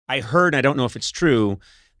I heard, and I don't know if it's true,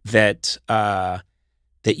 that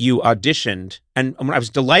that you auditioned, and I was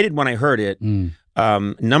delighted when I heard it a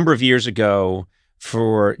number of years ago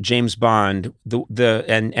for James Bond.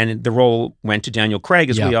 And the role went to Daniel Craig,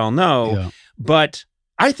 as we all know. Yeah. But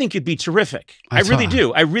I think you'd be terrific. I really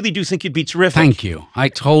do. I really do think you'd be terrific. Thank you. I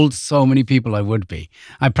told so many people I would be.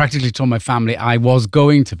 I practically told my family I was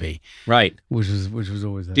going to be. Right. Which was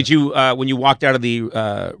always there. Did you, when you walked out of the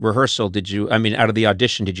rehearsal, out of the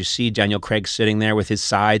audition, did you see Daniel Craig sitting there with his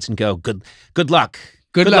sides and go, good luck?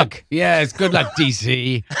 Good luck. Yes, good luck,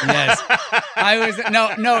 DC. Yes.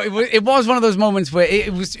 It was one of those moments where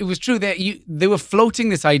it was true that they were floating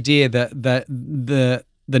this idea that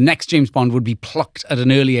the next James Bond would be plucked at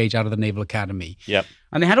an early age out of the Naval Academy. Yep.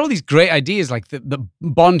 And they had all these great ideas, like the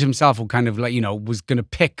Bond himself would kind of was going to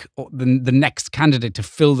pick the next candidate to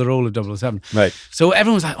fill the role of 007. Right. So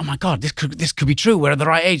everyone was like, oh my God, this could be true. We're at the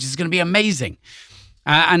right age. This is going to be amazing.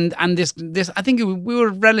 And this, I think we were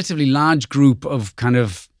a relatively large group of kind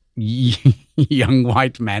of young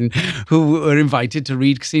white men who were invited to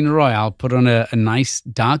read Casino Royale, put on a nice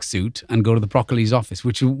dark suit, and go to the Broccoli's office,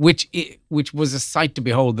 which was a sight to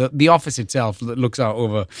behold. The office itself that looks out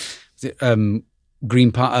over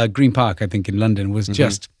Green Park, I think, in London, was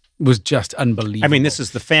just unbelievable. I mean, this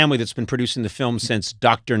is the family that's been producing the film since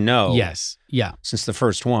Dr. No. Yes. Yeah. Since the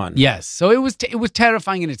first one. Yes. So it was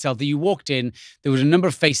terrifying in itself that you walked in, there was a number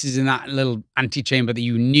of faces in that little antechamber that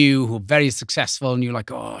you knew who were very successful, and you're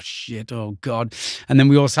like, oh shit, oh God. And then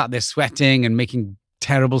we all sat there sweating and making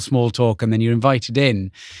terrible small talk, and then you're invited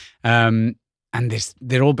in. And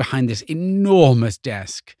they're all behind this enormous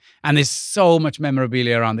desk. And there's so much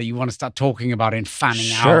memorabilia around that you want to start talking about it and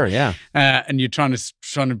fanning out. Sure, yeah. And you're trying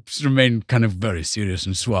to remain kind of very serious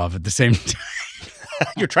and suave at the same time.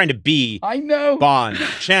 You're trying to be Bond,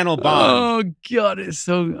 channel Bond. Oh, God, it's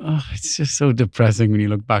just so depressing when you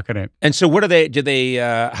look back at it. And so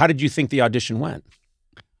how did you think the audition went?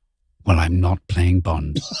 Well, I'm not playing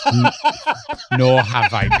Bond. Nor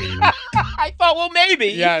have I been. I thought, well, maybe.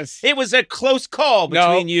 Yes. It was a close call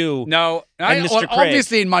between you and Mr. Craig.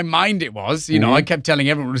 Obviously, in my mind, it was. I kept telling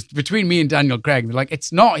everyone, it was between me and Daniel Craig. They're like,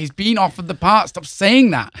 it's not. He's been offered the part. Stop saying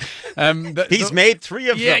that. He's made 3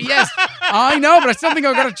 of them. Yes. I know, but I still think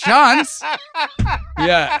I've got a chance.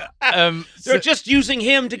 Yeah. They're just using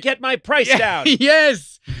him to get my price down. Yes.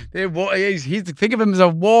 Think of him as a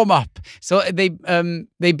warm-up. So they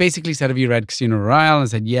basically said, have you read Casino Royale? And I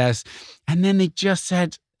said, yes. And then they just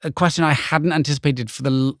said a question I hadn't anticipated for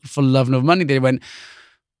Love Nor Money. They went,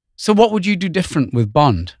 so what would you do different with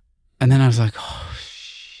Bond? And then I was like, oh,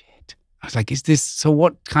 shit. I was like, is this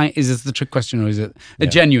the trick question, or is it a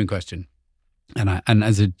genuine question? And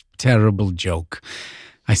as a terrible joke,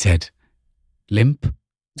 I said, limp.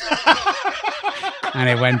 And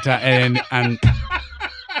it went and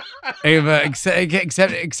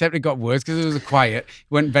except it got worse because it was quiet. It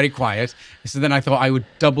went very quiet. So then I thought I would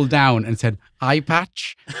double down and said eye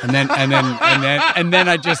patch, and then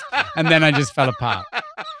I just fell apart.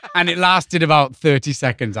 And it lasted about 30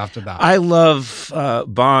 seconds after that. I love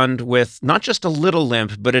Bond with not just a little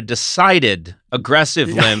limp, but a decided, aggressive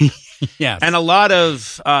limp. Yes. And a lot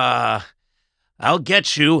of, I'll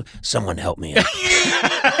get you. Someone help me out.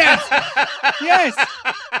 Yes.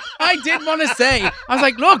 I did want to say, I was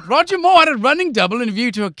like, look, Roger Moore had a running double in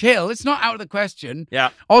View to a Kill. It's not out of the question.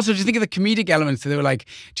 Yeah. Also, do you think of the comedic elements? So they were like,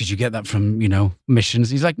 did you get that from, missions?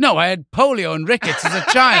 He's like, no, I had polio and rickets as a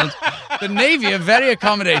child. The Navy are very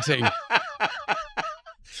accommodating.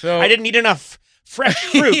 So I didn't eat enough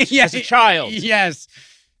fresh fruit as a child. Yes.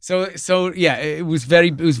 So yeah, it was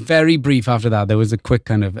very brief after that. There was a quick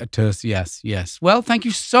kind of a terse yes. Well, thank you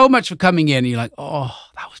so much for coming in. And you're like, oh,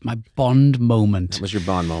 that was my Bond moment. That was your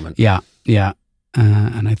Bond moment. Yeah.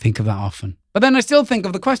 And I think of that often. But then I still think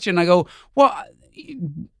of the question. I go, what?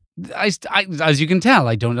 I as you can tell,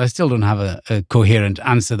 I still don't have a coherent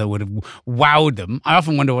answer that would have wowed them. I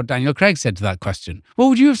often wonder what Daniel Craig said to that question. What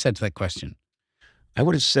would you have said to that question? I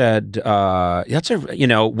would have said,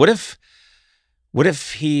 what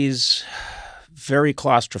if he's very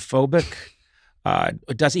claustrophobic?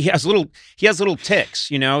 He has little tics,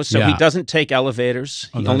 so he doesn't take elevators.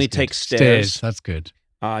 He only takes stairs. That's good.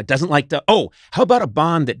 Doesn't like how about a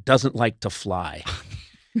Bond that doesn't like to fly?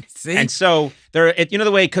 See? And so the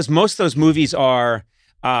way, because most of those movies are,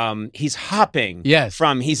 he's hopping. Yes.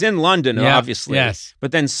 He's in London, obviously. Yes.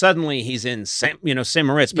 But then suddenly he's in St.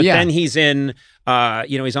 Moritz. But then he's in,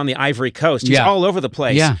 he's on the Ivory Coast. He's all over the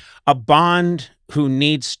place. Yeah. A Bond who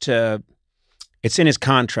needs to, it's in his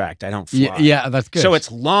contract. I don't fly. Yeah, that's good. So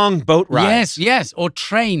it's long boat rides. Yes. Or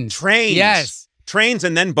trains. Trains. Yes. trains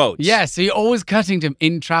and then boats. Yeah, so you're always cutting to him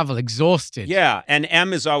in travel, exhausted. Yeah, and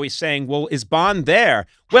M is always saying, well, is Bond there?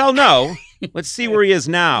 Well, no. Let's see where he is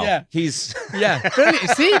now. Yeah. He's... Yeah, brilliant.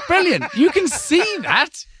 See, brilliant. You can see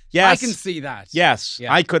that. Yes. I can see that. Yes,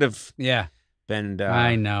 Yeah. I could have Yeah, been...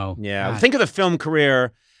 I know. Yeah, God. think of the film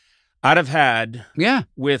career I'd have had Yeah.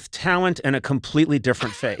 with talent and a completely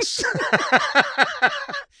different face.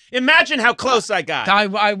 Imagine how close I got.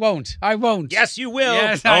 I won't. I won't. Yes, you will.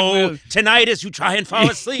 Yes, I will. Tonight as you try and fall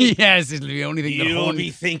asleep, Yes, it'll be the only thing that'll you'll haunt be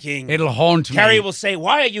thinking. It'll haunt me. Carrie will say,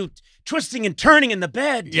 why are you twisting and turning in the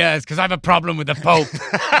bed? Yes, because I have a problem with the Pope.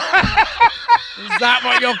 Is that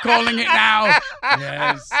what you're calling it now?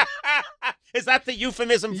 Yes. Is that the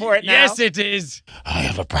euphemism for it now? Yes, it is. I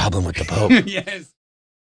have a problem with the Pope. Yes.